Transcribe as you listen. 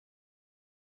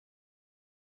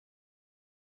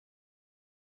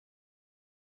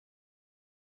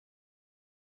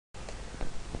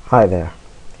Hi there.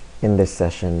 In this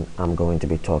session, I'm going to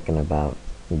be talking about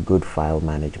good file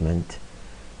management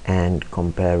and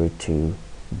compare it to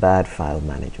bad file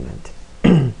management.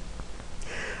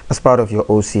 As part of your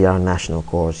OCR National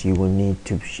course, you will need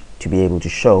to be able to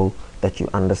show that you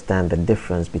understand the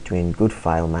difference between good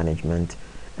file management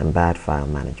and bad file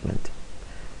management.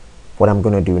 What I'm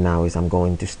going to do now is I'm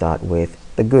going to start with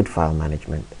the good file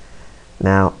management.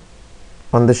 Now,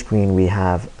 on the screen, we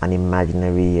have an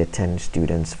imaginary Year 10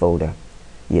 students folder,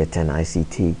 Year 10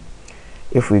 ICT.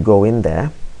 If we go in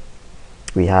there,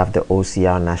 we have the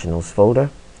OCR Nationals folder,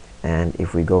 and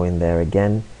if we go in there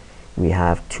again, we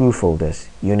have two folders,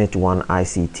 Unit 1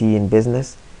 ICT in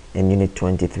Business and Unit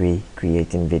 23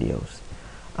 Creating Videos.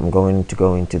 I'm going to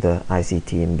go into the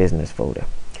ICT in Business folder.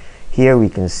 Here we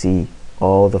can see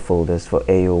all the folders for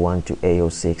AO1 to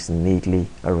AO6 neatly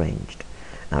arranged.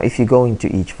 Now if you go into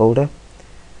each folder,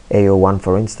 AO1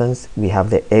 for instance, we have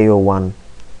the AO1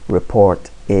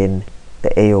 report in the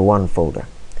AO1 folder,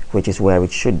 which is where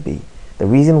it should be. The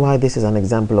reason why this is an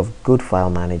example of good file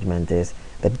management is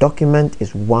the document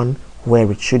is one where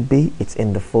it should be, it's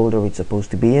in the folder it's supposed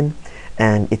to be in,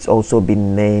 and it's also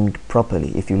been named properly.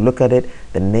 If you look at it,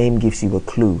 the name gives you a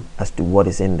clue as to what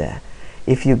is in there.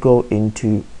 If you go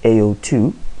into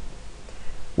AO2,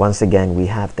 once again we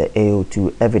have the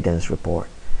AO2 evidence report,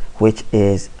 which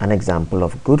is an example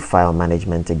of good file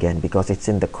management again, because it's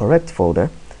in the correct folder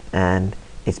and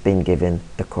it's been given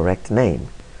the correct name.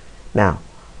 Now,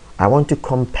 I want to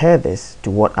compare this to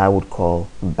what I would call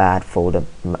bad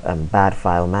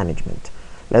file management.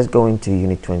 Let's go into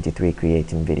Unit 23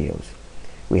 Creating Videos.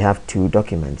 We have two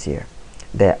documents here.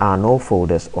 There are no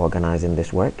folders organized in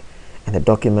this work, and the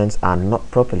documents are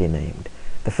not properly named.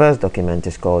 The first document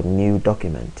is called New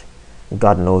Document.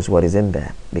 God knows what is in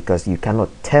there, because you cannot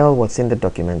tell what's in the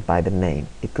document by the name.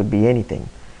 It could be anything.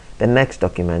 The next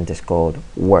document is called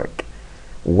Work.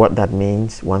 What that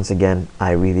means, once again,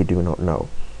 I really do not know.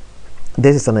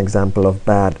 This is an example of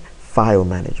bad file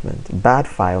management. Bad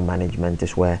file management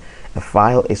is where a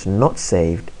file is not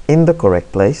saved in the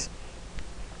correct place,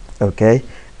 okay,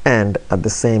 and at the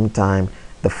same time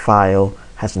the file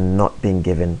has not been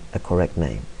given a correct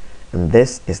name. And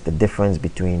this is the difference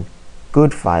between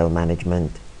good file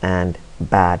management and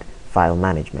bad file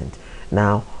management.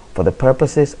 Now, for the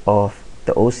purposes of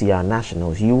the OCR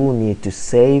Nationals, you will need to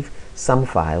save some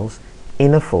files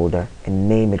in a folder and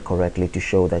name it correctly to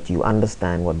show that you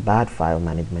understand what bad file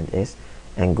management is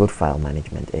and good file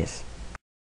management is.